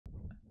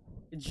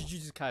It's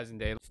Jujutsu Kaisen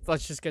day.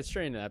 Let's just get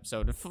straight into the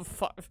episode.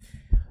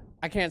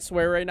 I can't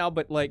swear right now,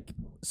 but like,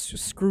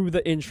 screw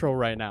the intro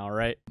right now,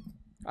 right?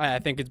 I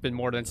think it's been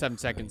more than 7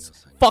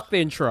 seconds. Fuck the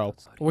intro.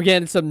 We're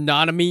getting some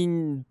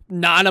NANAMI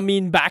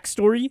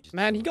backstory.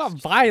 Man, he got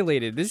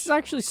violated. This is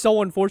actually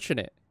so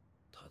unfortunate.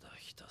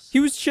 He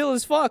was chill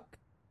as fuck.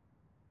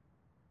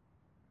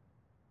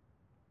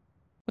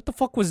 What the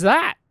fuck was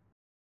that?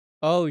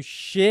 Oh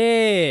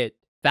shit.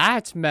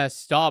 That's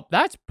messed up.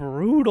 That's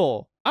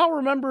brutal. I don't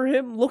remember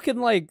him looking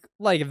like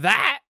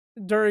that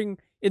in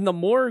the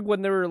morgue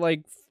when they were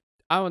like,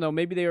 I don't know,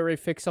 maybe they already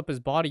fixed up his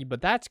body,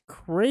 but that's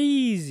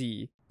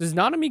crazy. Does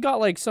NANAMI got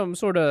like some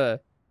sort of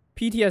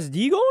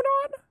PTSD going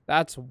on?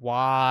 That's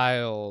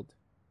wild.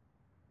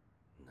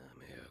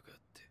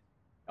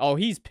 Oh,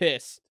 he's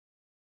pissed.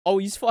 Oh,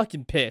 he's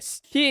fucking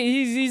pissed.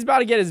 He's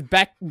about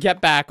to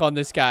get back on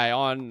this guy,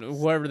 on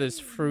whoever this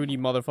fruity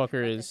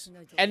motherfucker is.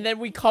 And then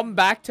we come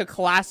back to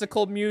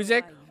classical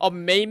music of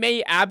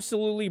Mei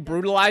absolutely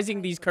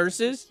brutalizing these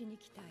curses.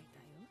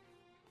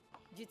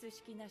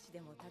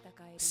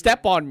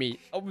 Step on me.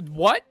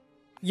 What?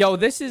 Yo,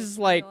 this is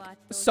like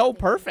so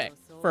perfect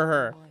for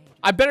her.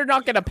 I better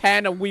not get a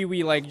pan of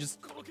wee like just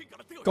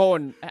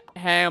going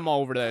ham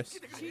over this.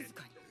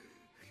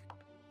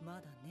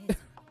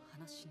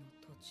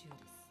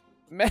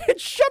 Man,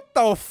 shut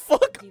the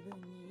fuck.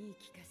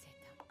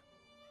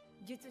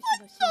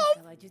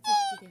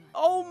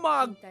 Oh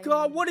my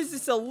god, what is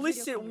this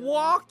illicit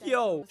walk,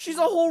 yo? She's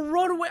a whole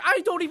runaway. I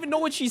don't even know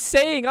what she's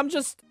saying. I'm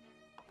just...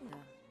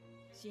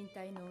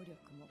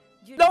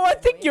 No, I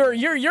think you're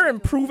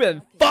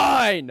improving.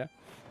 Fine. What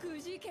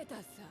the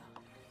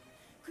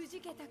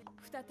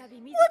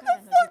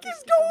fuck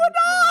is going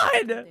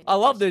on? I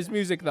love this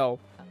music though.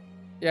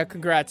 Yeah,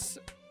 congrats.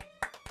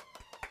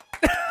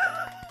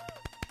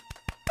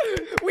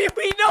 We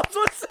know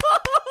what's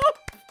up.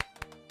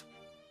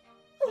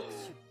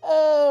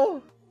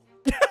 Oh.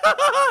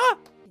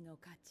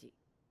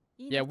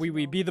 Yeah,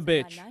 we be the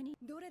bitch.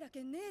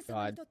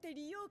 God.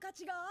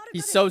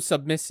 He's so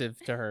submissive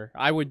to her.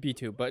 I would be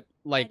too, but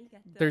like,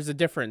 there's a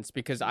difference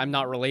because I'm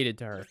not related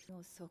to her.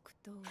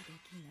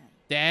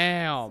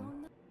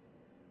 Damn.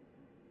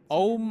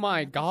 Oh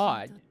my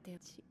god.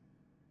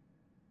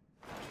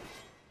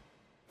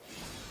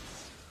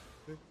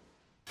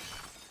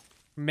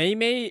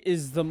 Mei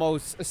is the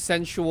most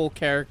sensual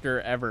character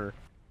ever.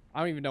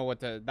 I don't even know what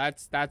to...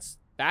 That's that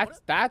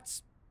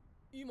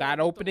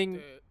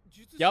opening.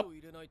 Yep,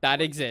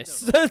 that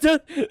exists.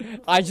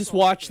 I just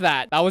watched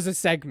that. That was a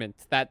segment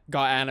that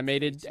got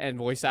animated and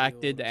voice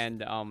acted,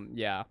 and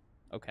yeah.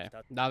 Okay.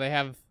 Now they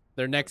have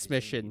their next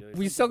mission.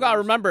 We still gotta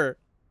remember,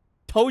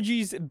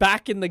 TOJI's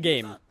back in the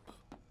game.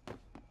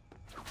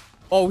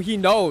 Oh, he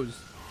knows.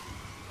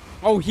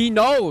 Oh, he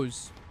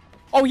knows.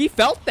 Oh, he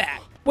felt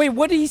that. Wait,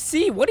 what did he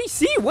see? What did he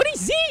see? What did he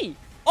see?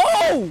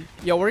 Oh!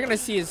 Yo, we're gonna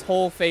see his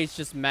whole face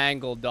just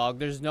mangled, dog.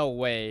 There's no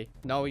way.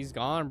 No, he's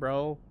gone,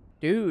 bro.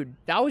 Dude,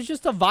 that was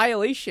just a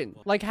violation.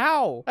 Like,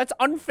 how? That's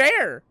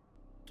unfair.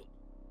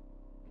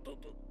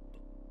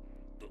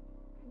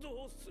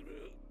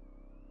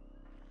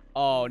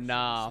 Oh,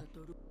 nah.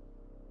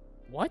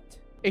 What?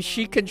 Is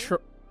she control...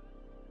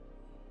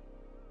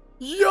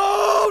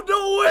 Yo,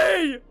 no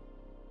way!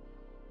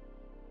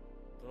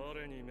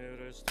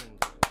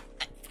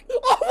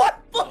 Oh, what?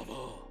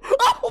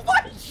 Oh,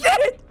 my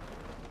shit!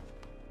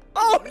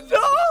 Oh,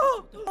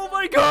 no! Oh,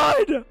 my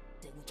God!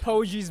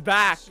 TOJI's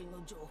back.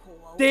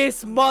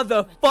 This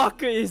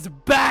motherfucker is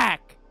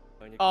back!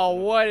 Oh,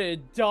 what a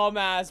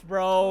dumbass,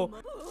 bro.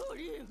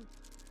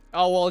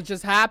 Oh, well, it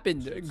just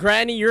happened.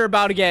 Granny, you're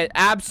about to get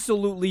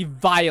absolutely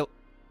vile.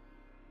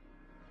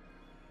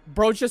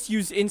 Bro just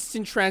used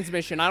instant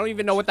transmission. I don't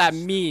even know what that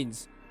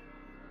means.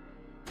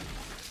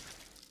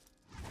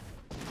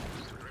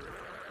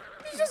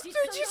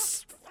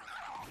 Just...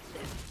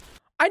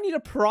 I need to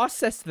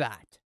process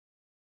that.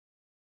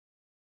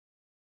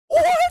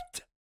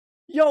 What?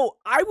 Yo,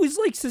 I was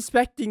like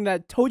suspecting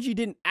that TOJI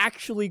didn't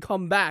actually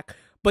come back.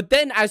 But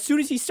then as soon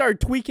as he started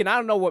tweaking, I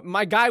don't know what,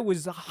 my guy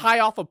was high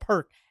off a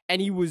perk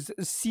and he was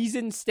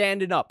seasoned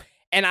standing up.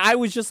 And I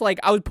was just like,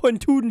 I was putting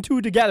 2 and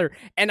 2 together,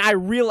 and I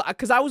realized,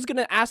 because I was going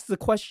to ask the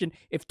question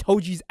if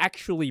TOJI's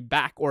actually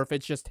back or if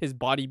it's just his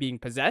body being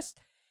possessed.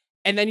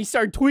 And then he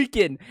started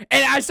tweaking,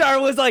 and I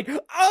was like,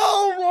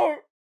 oh,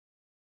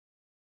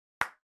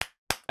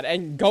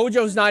 and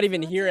Gojo's not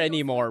even here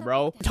anymore,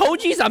 bro.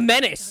 TOJI's a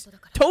menace.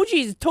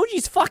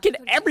 TOJI's fucking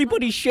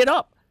everybody's shit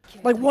up.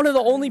 Like one of the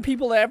only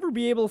people to ever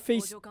be able to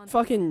face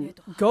fucking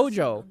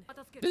Gojo.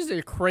 This is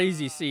a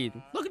crazy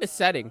scene. Look at the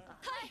setting.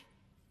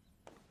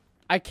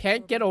 I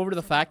can't get over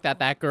the fact that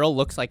that girl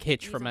looks like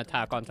Hitch from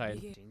Attack on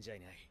Titan.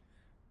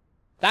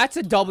 That's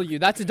a W.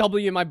 That's a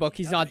W in my book.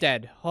 He's not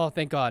dead. Oh,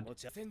 thank God.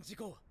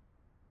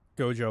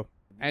 Gojo.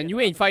 And you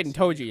ain't fighting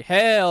TOJI.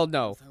 Hell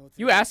no.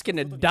 You asking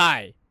to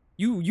die.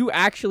 You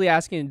actually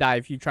asking to die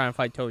if you try and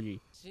fight TOJI.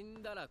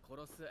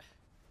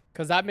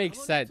 Because that makes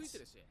sense.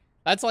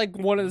 That's like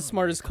one of the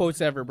smartest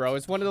quotes ever, bro.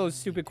 It's one of those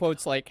stupid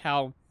quotes like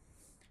how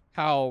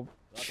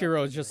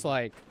Shiro's just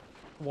like,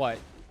 what?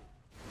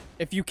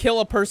 If you kill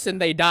a person,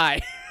 they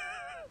die.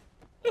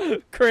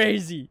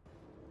 Crazy.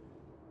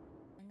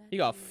 He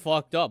got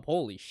fucked up.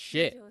 Holy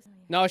shit.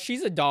 No,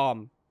 she's a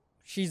dom.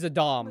 She's a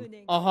dom.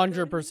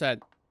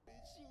 100%.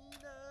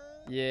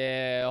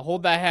 Yeah,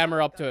 hold that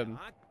hammer up to him.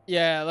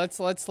 Yeah, let's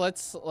like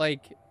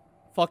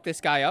fuck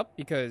this guy up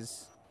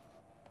because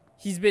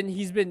he's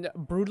been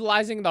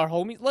brutalizing our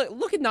homies.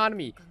 Look at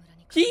NANAMI.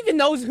 He even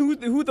knows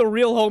who the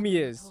real homie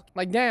is.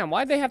 Like, damn,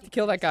 why'd they have to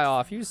kill that guy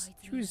off? He was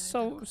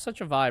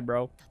such a vibe,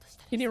 bro.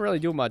 He didn't really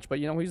do much, but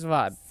you know, he was a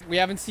vibe. We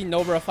haven't seen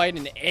Nobara fight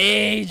in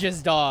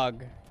ages,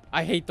 dog.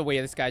 I hate the way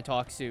this guy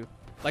talks to.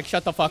 Like,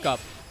 shut the fuck up.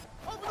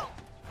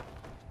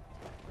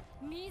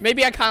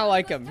 Maybe I kind of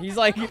like him. He's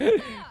like,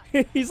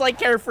 he's like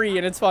carefree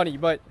and it's funny,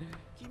 but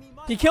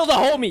he killed a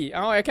homie.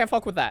 Oh, I can't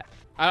fuck with that.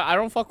 I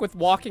don't fuck with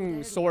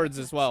walking swords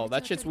as well.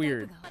 That shit's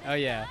weird. Oh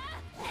yeah,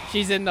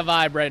 she's in the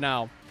vibe right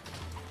now.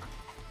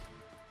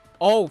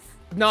 Oh,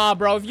 nah,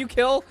 bro. If you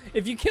kill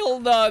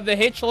the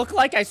Hitch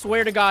lookalike, I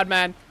swear to God,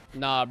 man.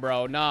 Nah,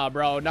 bro. Nah,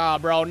 bro. Nah,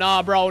 bro.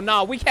 Nah, bro.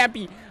 Nah, we can't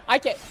be. I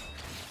can't.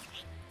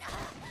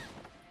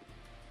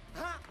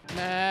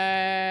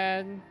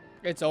 Man,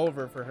 it's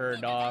over for her,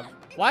 dog.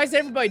 Why is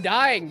everybody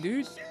dying,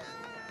 dude?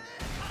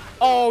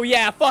 Oh,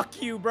 yeah.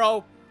 Fuck you,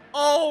 bro.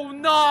 Oh,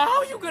 no.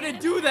 How you gonna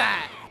do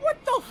that? What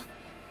the?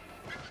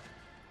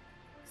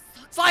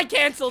 Slide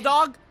cancel,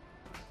 dog.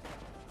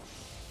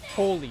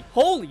 Holy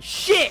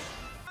shit.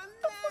 What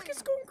the fuck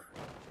is going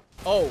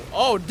on?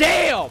 Oh,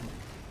 damn.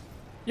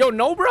 Yo,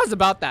 Nobara's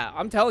about that.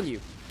 I'm telling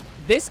you.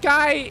 This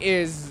guy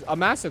is a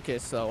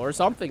masochist, though, or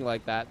something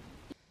like that.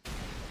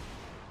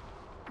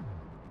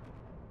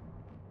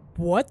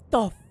 What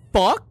the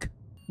fuck?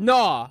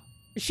 Nah.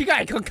 She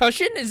got a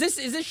concussion? Is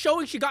this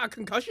showing she got a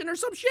concussion or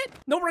some shit?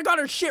 Nobara got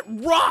her shit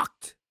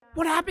rocked.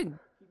 What happened?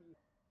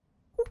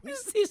 Who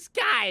is this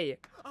guy?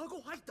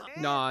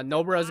 Nah,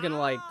 Nobara's gonna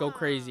like go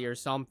crazy or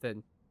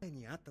something.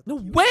 No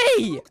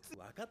way!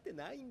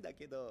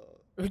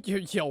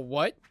 Yo,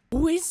 what?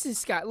 Who is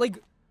this guy? Like,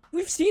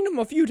 we've seen him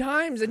a few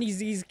times and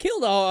he's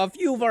killed a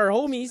few of our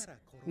homies.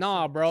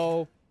 Nah,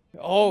 bro.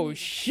 Oh,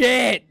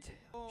 shit.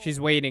 She's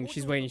waiting.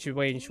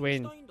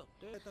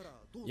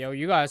 Yo,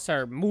 you gotta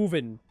start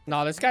moving.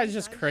 Nah, this guy's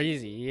just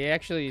crazy. He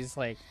actually is,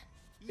 like,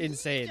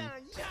 insane.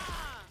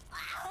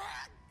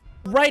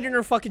 Right in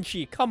her fucking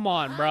cheek. Come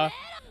on, bruh.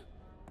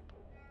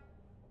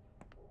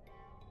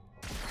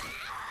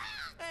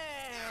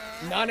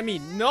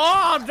 NANAMI.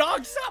 No,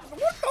 dog, stop. What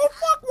the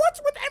fuck?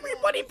 What's with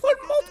everybody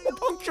putting multiple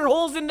puncture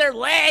holes in their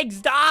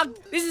legs, dog?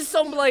 This is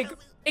some, like,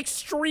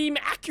 extreme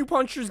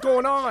acupunctures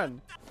going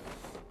on.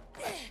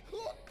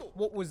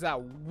 What was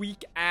that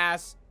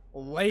weak-ass,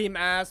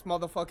 lame-ass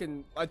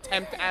motherfucking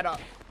attempt at a...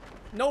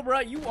 No, bro,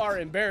 you are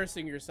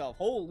embarrassing yourself.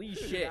 Holy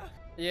shit.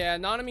 Yeah,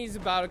 NANAMI's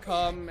about to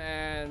come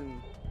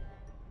and...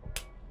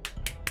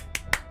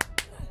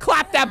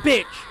 clap that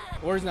bitch!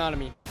 Where's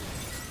NANAMI?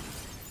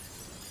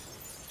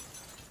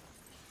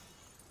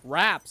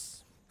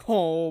 Raps.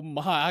 Oh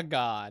my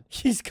god.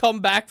 He's come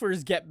back for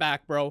his get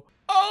back, bro.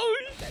 Oh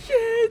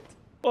shit.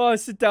 Oh,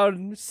 sit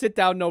down,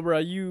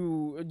 Nobara.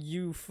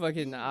 You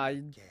fucking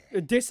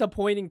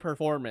disappointing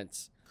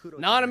performance.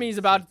 NANAMI's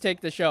about to take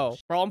the show.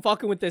 Bro, I'm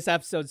fucking with this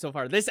episode so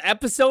far. This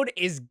episode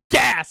is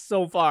gas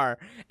so far.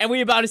 And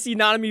we about to see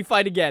NANAMI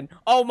fight again.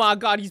 Oh my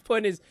god, he's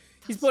putting his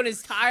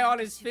tie on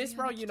his fist,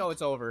 bro. You know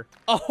it's over.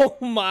 Oh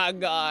my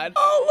god.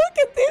 Oh, look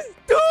at this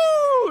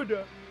dude.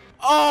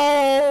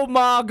 Oh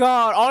my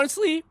god.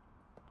 Honestly,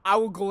 I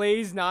will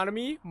glaze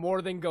NANAMI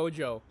more than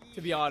Gojo,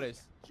 to be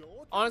honest.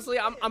 Honestly,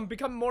 I'm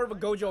becoming more of a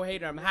Gojo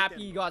hater. I'm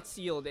happy he got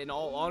sealed, in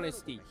all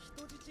honesty.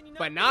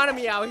 But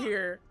NANAMI out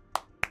here,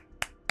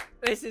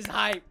 this is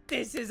hype.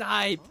 This is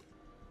hype.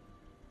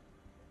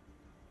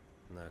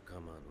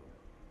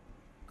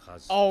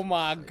 Oh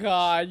my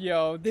god,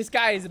 yo. This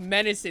guy is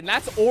menacing.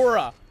 That's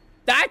aura.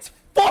 That's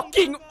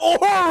fucking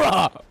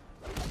aura.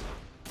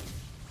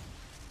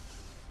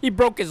 He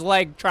broke his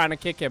leg trying to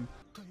kick him.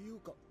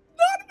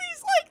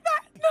 NANAMI's like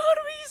that.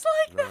 NANAMI's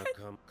like that.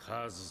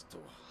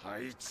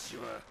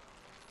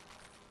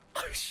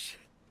 Oh, shit.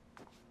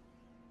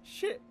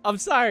 Shit. I'm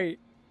sorry.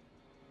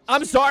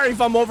 I'm sorry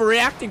if I'm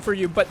overreacting for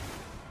you, but...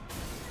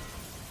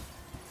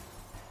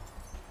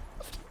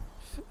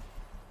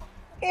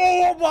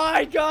 Oh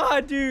my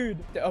god, dude.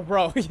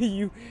 Bro,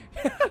 you...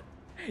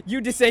 you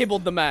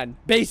disabled the man,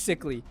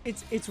 basically.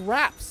 It's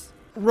raps.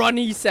 Run,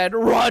 he said.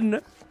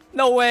 Run.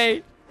 No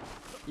way.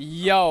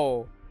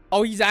 Yo.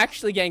 Oh, he's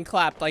actually getting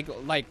clapped. Like...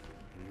 Oh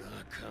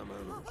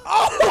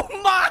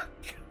my god.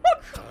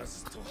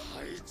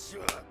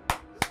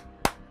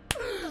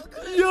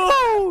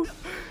 Yo!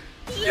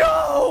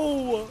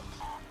 Yo!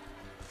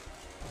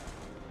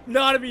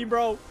 NANAMI,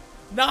 bro.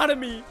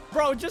 NANAMI.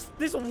 Bro, just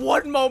this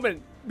one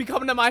moment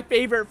becoming my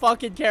favorite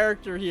fucking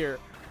character here.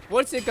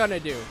 What's it gonna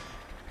do?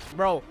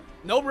 Bro,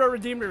 Nobara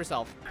redeemed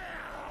herself.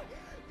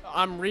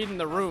 I'm reading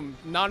the room.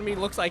 NANAMI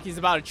looks like he's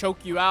about to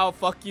choke you out,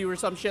 fuck you or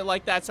some shit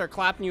like that, start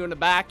clapping you in the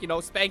back, you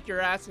know, spank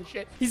your ass and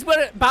shit. He's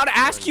about to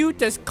ask you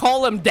to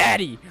call him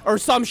daddy or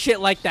some shit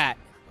like that.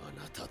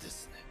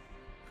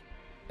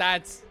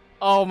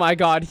 Oh my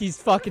god,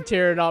 he's fucking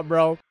tearing up,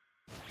 bro.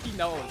 He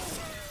knows.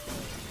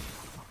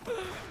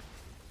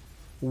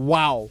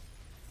 Wow.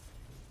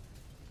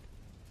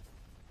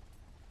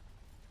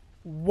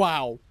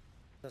 Wow.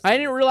 I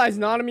didn't realize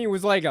NANAMI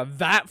was like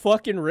that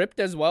fucking ripped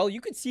as well. You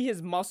could see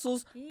his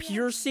muscles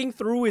piercing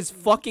through his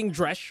fucking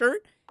dress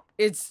shirt.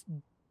 It's...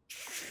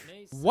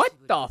 What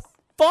the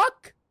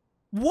fuck?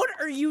 What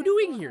are you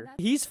doing here?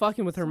 He's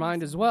fucking with her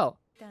mind as well.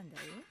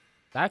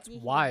 That's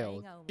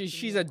wild.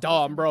 She's a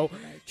dom, bro.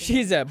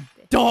 She's a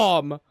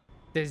dom.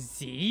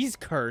 Disease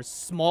curse.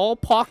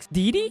 Smallpox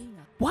DD?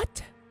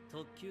 What?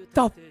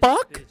 The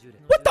fuck?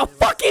 What the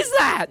fuck is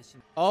that?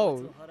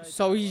 Oh,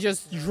 so he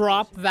just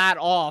dropped that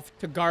off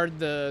to guard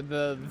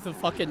the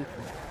fucking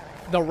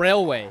the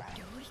railway.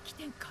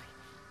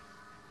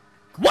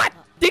 What?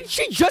 Did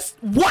she just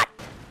what?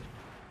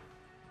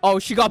 Oh,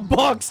 she got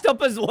boxed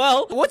up as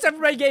well. What's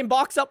everybody getting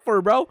boxed up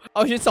for, bro?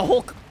 Oh, it's a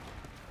whole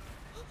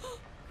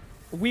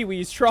Wee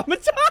Wee's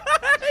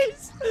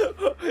traumatized.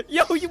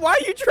 Yo, why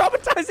are you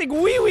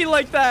traumatizing Wee Wee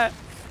like that?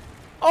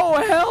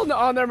 Oh hell no!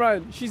 Oh, never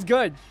mind. She's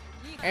good.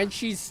 And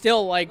she's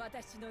still like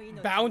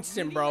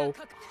bouncing, bro.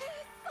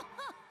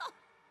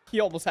 He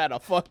almost had a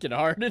fucking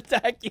heart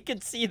attack. You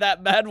can see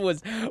that man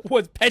was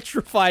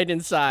petrified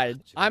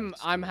inside. I'm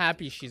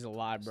happy she's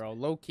alive, bro.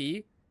 Low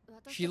key,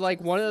 she's like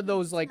one of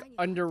those like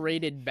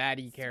underrated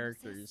baddie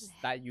characters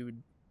that you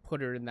would put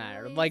her in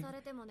that. Like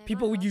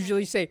people would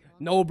usually say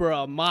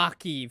Nobara,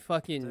 Maki,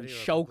 fucking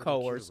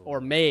Shoko,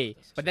 or Mei.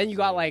 But then you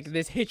got like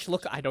this hitch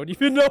look. I don't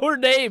even know her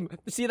name.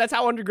 See, that's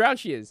how underground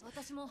she is.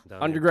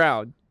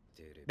 Underground.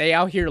 They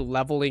out here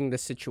leveling the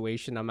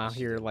situation. I'm out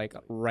here like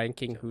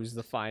ranking who's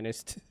the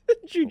finest.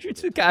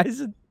 Jujutsu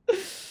Kaisen.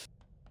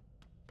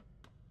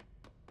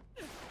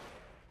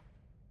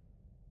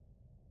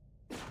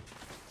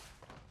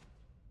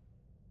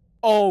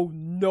 Oh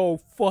no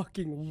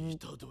fucking.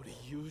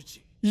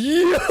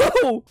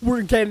 Yo!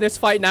 We're getting this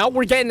fight now.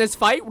 We're getting this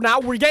fight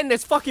now. We're getting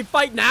this fucking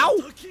fight now.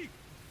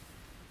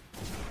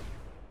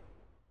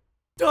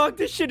 Dog,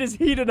 this shit is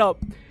heating up.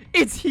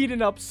 It's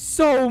heating up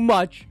so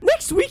much.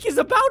 Next week is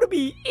about to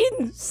be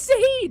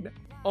insane.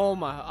 Oh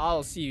my,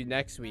 I'll see you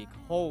next week.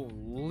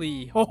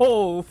 Holy,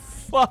 oh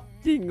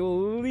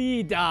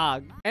fucking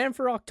dog. And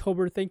for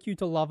October, thank you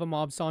to Lava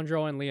Mob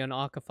Sandro and Leon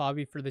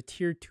Akafabi for the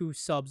tier 2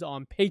 subs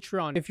on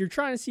Patreon. If you're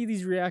trying to see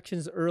these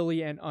reactions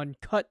early and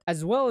uncut,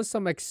 as well as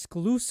some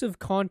exclusive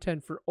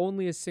content for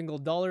only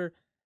 $1,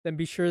 then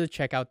be sure to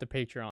check out the Patreon.